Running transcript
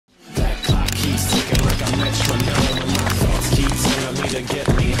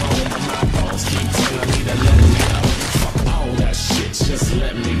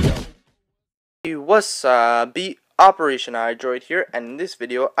What's be Operation iDroid here, and in this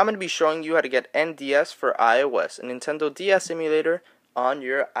video I'm going to be showing you how to get NDS for iOS, a Nintendo DS emulator on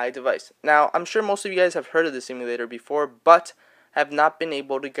your iDevice. Now, I'm sure most of you guys have heard of this emulator before, but have not been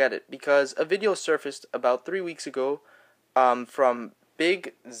able to get it because a video surfaced about 3 weeks ago from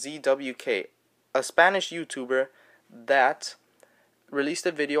Big ZWK, a Spanish YouTuber that released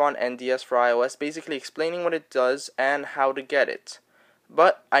a video on NDS for iOS basically explaining what it does and how to get it.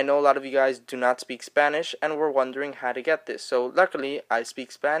 But I know a lot of you guys do not speak Spanish and were wondering how to get this. So luckily I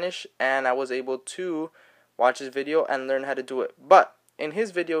speak Spanish and I was able to watch his video and learn how to do it. But in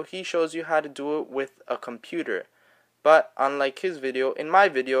his video he shows you how to do it with a computer. But unlike his video, in my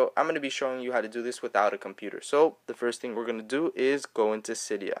video I'm going to be showing you how to do this without a computer. So the first thing we're going to do is go into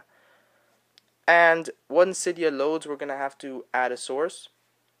Cydia. And once Cydia loads, we're going to have to add a source.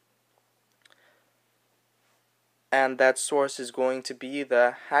 And that source is going to be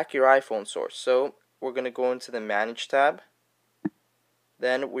the Hack Your iPhone source. So we're going to go into the Manage tab.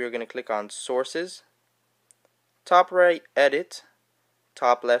 Then we're going to click on Sources, top right Edit,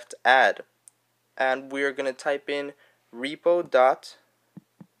 top left Add. And we're going to type in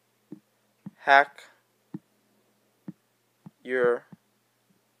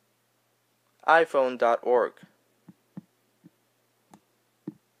repo.hackyouriphone.org.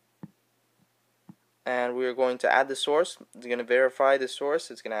 And we're going to add the source. It's going to verify the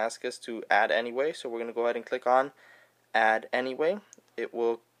source. It's going to ask us to add anyway. So we're going to go ahead and click on Add Anyway. It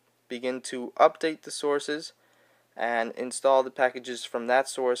will begin to update the sources and install the packages from that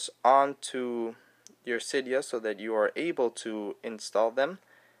source onto your Cydia so that you are able to install them.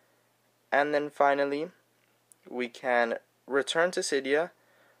 And then finally, we can return to Cydia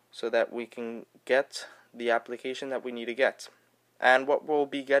so that we can get the application that we need to get. And what we'll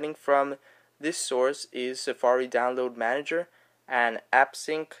be getting from this source is Safari Download Manager and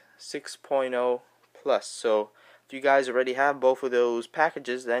AppSync 6.0 Plus. So if you guys already have both of those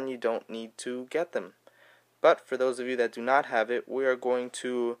packages, then you don't need to get them. But for those of you that do not have it, we are going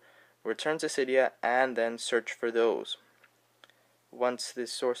to return to Cydia and then search for those. Once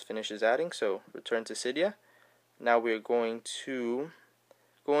this source finishes adding, so return to Cydia. Now we're going to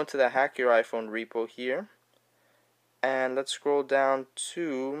go into the Hack Your iPhone repo here. And let's scroll down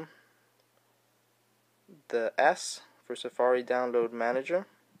to the S for Safari Download Manager.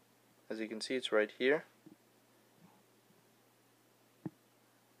 As you can see, it's right here.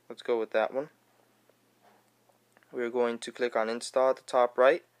 Let's go with that one. We're going to click on Install at the top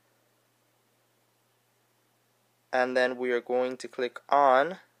right. And then we are going to click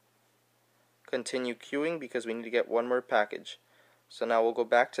on Continue Queuing because we need to get one more package. So now we'll go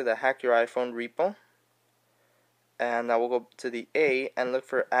back to the Hack Your iPhone repo. And now we'll go to the A and look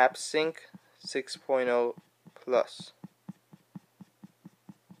for AppSync 6.0 Plus.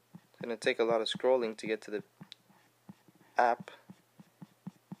 It's going to take a lot of scrolling to get to the app,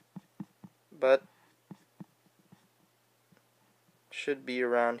 but should be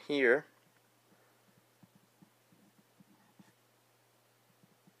around here.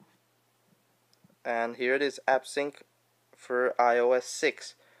 And here it is, AppSync for iOS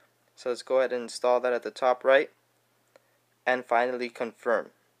 6. So let's go ahead and install that at the top right and finally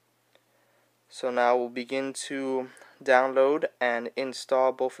confirm. So now we'll begin to download and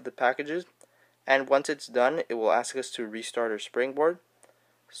install both of the packages, and once it's done it will ask us to restart our Springboard.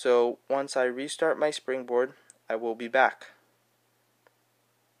 So once I restart my Springboard, I will be back.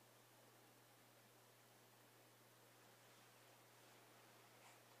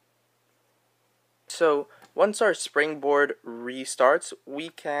 So once our Springboard restarts, we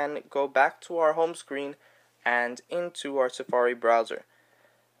can go back to our home screen and into our Safari browser.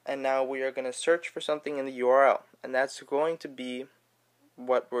 And now we are going to search for something in the URL, and that's going to be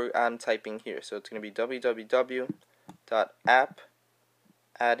what I'm typing here. So it's going to be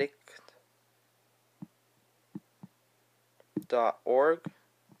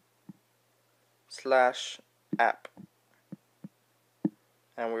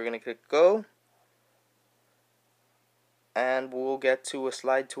And we're going to click Go, and we'll get to a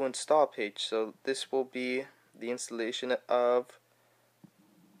slide to install page. So this will be the installation of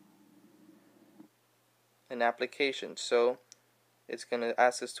an application. So it's going to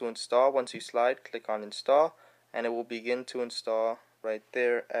ask us to install. Once you slide, click on Install, and it will begin to install right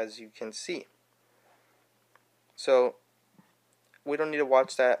there, as you can see. So we don't need to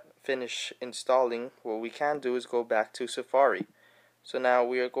watch that finish installing. What we can do is go back to Safari. So now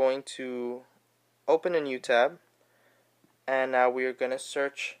we are going to open a new tab, and now we are going to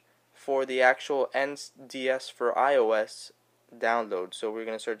search for the actual NDS for iOS download. So we're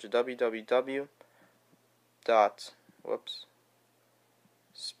going to search www.speed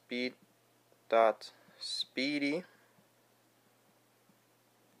dot speedy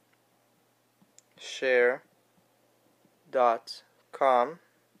share dot com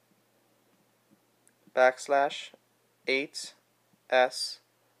backslash 8s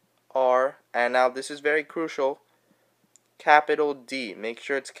r, and now this is very crucial, capital D. Make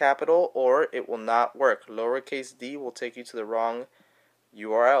sure it's capital or it will not work. Lowercase d will take you to the wrong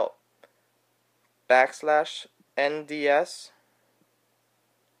URL. Backslash NDS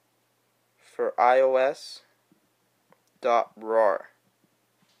for iOS .rar.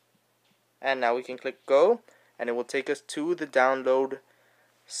 And now we can click go, and it will take us to the download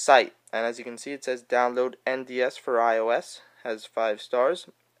site. And as you can see, it says download NDS for iOS, has 5 stars.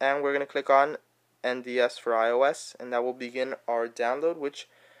 And we're going to click on NDS for iOS, and that will begin our download, which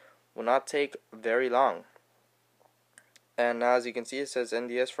will not take very long. And now as you can see, it says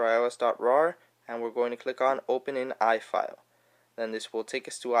NDS for iOS.rar, and we're going to click on open in iFile. Then this will take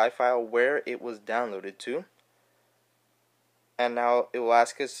us to iFile where it was downloaded to. And now it will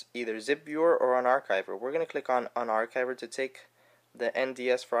ask us either zip viewer or unarchiver. We're going to click on unarchiver to take the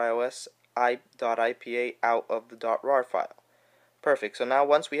NDS for iOS .ipa out of the .rar file. Perfect. So now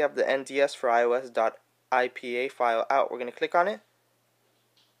once we have the NDS for iOS .ipa file out, we're going to click on it,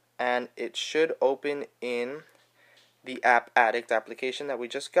 and it should open in the App Addict application that we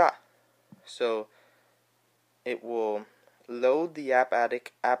just got. So it will load the App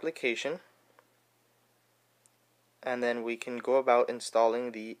Addict application, and then we can go about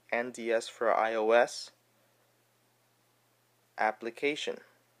installing the NDS for iOS application.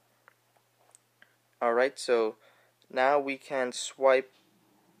 Alright, so now we can swipe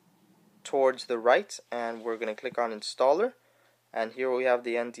towards the right, and we're going to click on installer, and here we have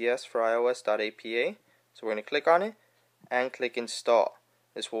the NDS for iOS.apa. So we're going to click on it and click install.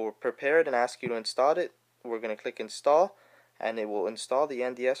 This will prepare it and ask you to install it. We're going to click install, and it will install the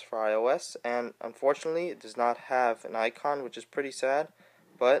NDS for iOS, and unfortunately it does not have an icon, which is pretty sad,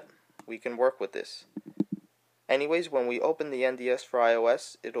 but we can work with this. Anyways, when we open the NDS for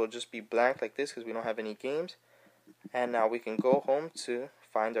iOS, it'll just be blank like this because we don't have any games. And now we can go home to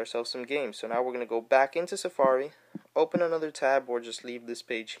find ourselves some games. So now we're going to go back into Safari, open another tab, or just leave this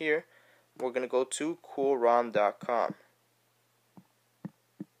page here. We're going to go to coolrom.com.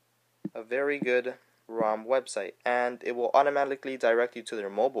 A very good ROM website, and it will automatically direct you to their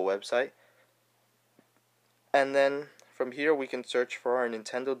mobile website. And then from here we can search for our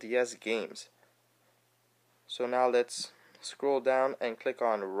Nintendo DS games. So now let's scroll down and click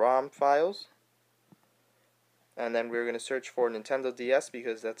on ROM files, and then we're going to search for Nintendo DS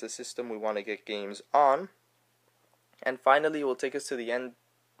because that's a system we want to get games on. And finally it will take us to the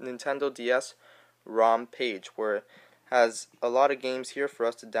Nintendo DS ROM page, where it has a lot of games here for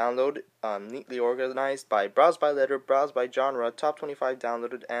us to download, neatly organized by browse by letter, browse by genre, top 25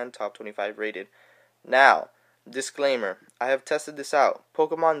 downloaded, and top 25 rated. Now, disclaimer, I have tested this out.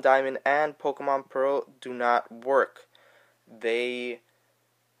 Pokemon Diamond and Pokemon Pearl do not work. They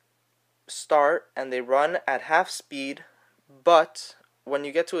start and they run at half speed, but when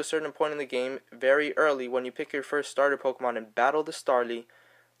you get to a certain point in the game, very early, when you pick your first starter Pokemon and battle the Starly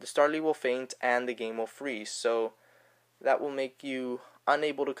will faint and the game will freeze. So that will make you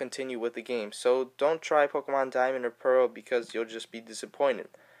unable to continue with the game. So don't try Pokemon Diamond or Pearl because you'll just be disappointed.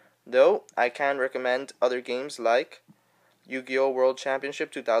 Though, I can recommend other games like Yu-Gi-Oh! World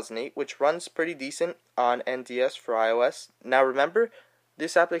Championship 2008, which runs pretty decent on NDS for iOS. Now remember,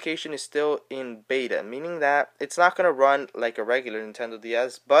 this application is still in beta, meaning that it's not going to run like a regular Nintendo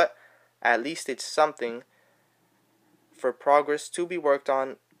DS, but at least it's something for progress to be worked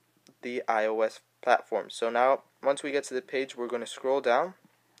on the iOS platform. So now, once we get to the page, we're going to scroll down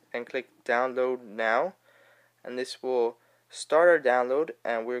and click download now, and this will start our download,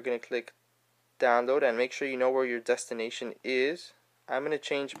 and we're going to click download, and make sure you know where your destination is. I'm going to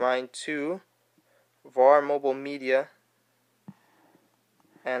change mine to VAR Mobile Media,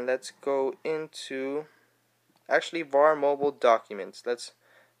 and let's go into VAR Mobile Documents. Let's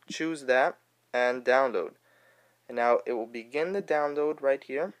choose that and download. And now it will begin the download right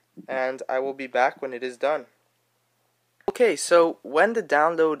here, and I will be back when it is done. Okay, so when the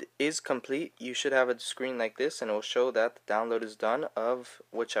download is complete, you should have a screen like this, and it will show that the download is done of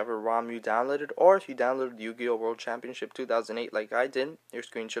whichever ROM you downloaded, or if you downloaded Yu-Gi-Oh! World Championship 2008 like I did, your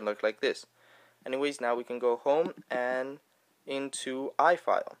screen should look like this. Anyways, now we can go home and into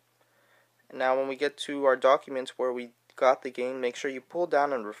iFile. And now when we get to our documents where we got the game, make sure you pull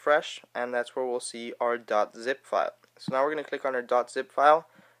down and refresh, and that's where we'll see our .zip file. So now we're going to click on our .zip file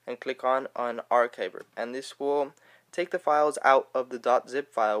and click on Archiver, and this will take the files out of the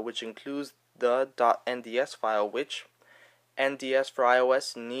 .zip file, which includes the .nds file, which NDS for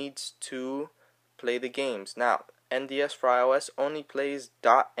iOS needs to play the games. Now, NDS4iOS only plays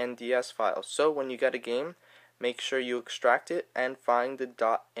 .nds files, so when you get a game, make sure you extract it and find the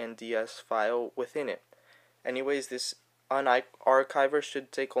 .nds file within it. Anyways, this unarchiver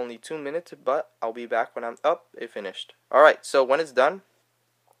should take only 2 minutes, but I'll be back when I'm finished. Alright, so when it's done,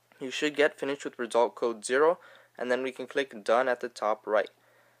 you should get finished with result code 0, and then we can click done at the top right.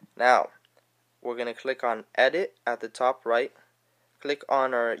 Now, we're going to click on edit at the top right, click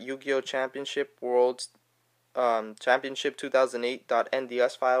on our Yu-Gi-Oh! Championship Worlds Championship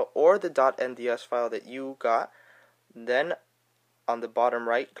 2008.nds file or the .nds file that you got. Then on the bottom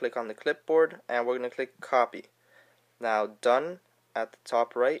right, click on the clipboard and we're going to click copy. Now done at the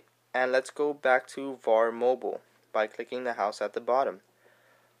top right, and let's go back to VAR Mobile by clicking the house at the bottom.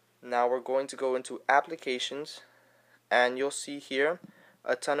 Now we're going to go into applications, and you'll see here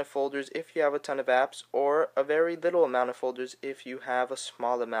a ton of folders if you have a ton of apps, or a very little amount of folders if you have a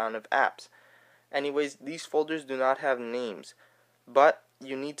small amount of apps. Anyways, these folders do not have names, but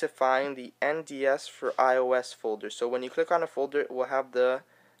you need to find the NDS4iOS folder. So when you click on a folder, it will have the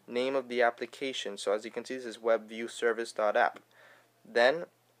name of the application. So as you can see, this is webviewservice.app. Then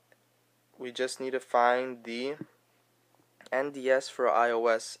we just need to find the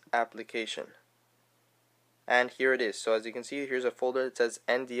NDS4iOS application. And here it is. So as you can see, here's a folder that says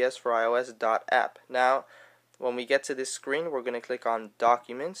NDS4iOS.app. Now, when we get to this screen, we're going to click on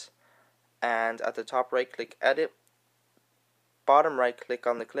Documents, and at the top right, click Edit. Bottom right, click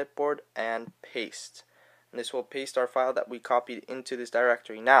on the clipboard and paste. And this will paste our file that we copied into this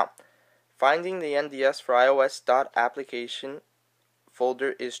directory. Now, finding the NDS4iOS.application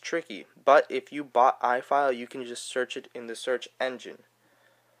folder is tricky, but if you bought iFile, you can just search it in the search engine.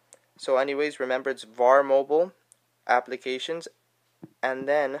 So anyways, remember it's VAR Mobile, Applications, and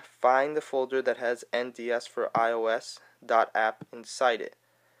then find the folder that has NDS4iOS.app inside it.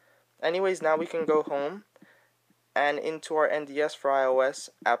 Anyways, now we can go home and into our NDS4iOS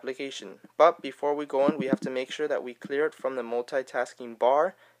application. But before we go in, we have to make sure that we clear it from the multitasking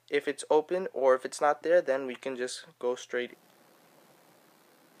bar. If it's open or if it's not there, then we can just go straight.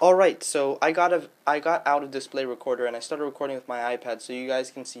 Alright, so I got out of display recorder and I started recording with my iPad so you guys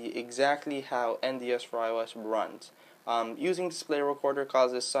can see exactly how NDS4iOS runs. Using display recorder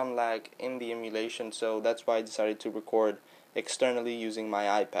causes some lag in the emulation, so that's why I decided to record externally using my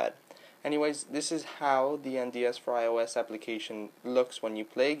iPad. Anyways, this is how the NDS4iOS application looks when you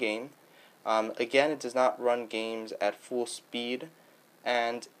play a game. Again, it does not run games at full speed,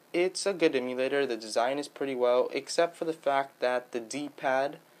 and it's a good emulator. The design is pretty well, except for the fact that the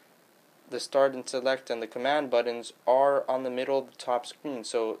D-pad, the start and select, and the command buttons are on the middle of the top screen.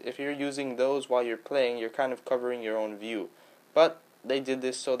 So if you're using those while you're playing, you're kind of covering your own view. But they did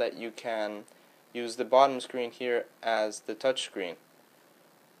this so that you can use the bottom screen here as the touch screen.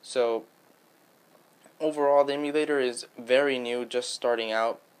 So overall, the emulator is very new, just starting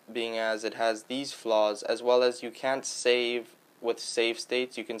out, being as it has these flaws, as well as you can't save with save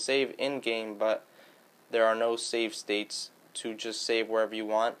states. You can save in-game, but there are no save states to just save wherever you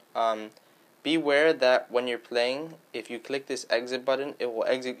want. Beware that when you're playing, if you click this exit button, it will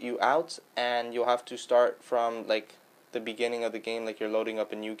exit you out, and you'll have to start from like the beginning of the game, like you're loading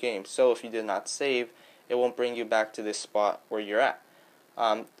up a new game. So if you did not save, it won't bring you back to this spot where you're at.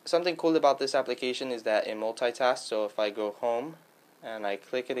 Something cool about this application is that it multitasks, so if I go home and I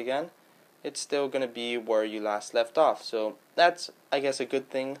click it again, it's still going to be where you last left off. So that's, I guess, a good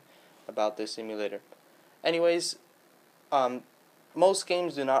thing about this emulator. Anyways, most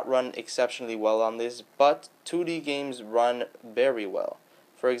games do not run exceptionally well on this, but 2D games run very well.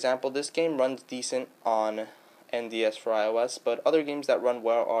 For example, this game runs decent on NDS4iOS, but other games that run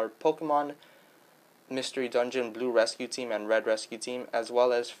well are Pokemon Mystery Dungeon, Blue Rescue Team, and Red Rescue Team, as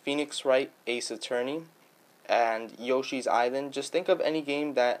well as Phoenix Wright, Ace Attorney, and Yoshi's Island. Just think of any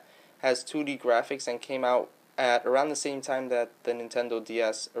game that has 2D graphics and came out at around the same time that the Nintendo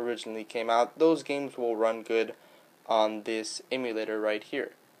DS originally came out. Those games will run good on this emulator right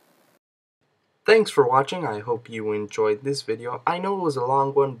here. Thanks for watching. I hope you enjoyed this video. I know it was a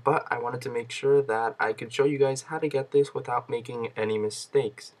long one, but I wanted to make sure that I could show you guys how to get this without making any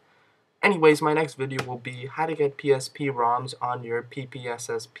mistakes. Anyways, my next video will be how to get PSP ROMs on your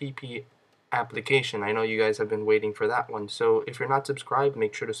PPSSPP application. I know you guys have been waiting for that one, so if you're not subscribed,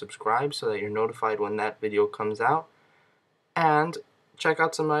 make sure to subscribe so that you're notified when that video comes out, and check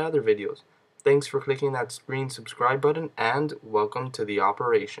out some of my other videos. Thanks for clicking that green subscribe button, and welcome to the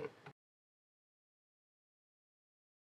operation.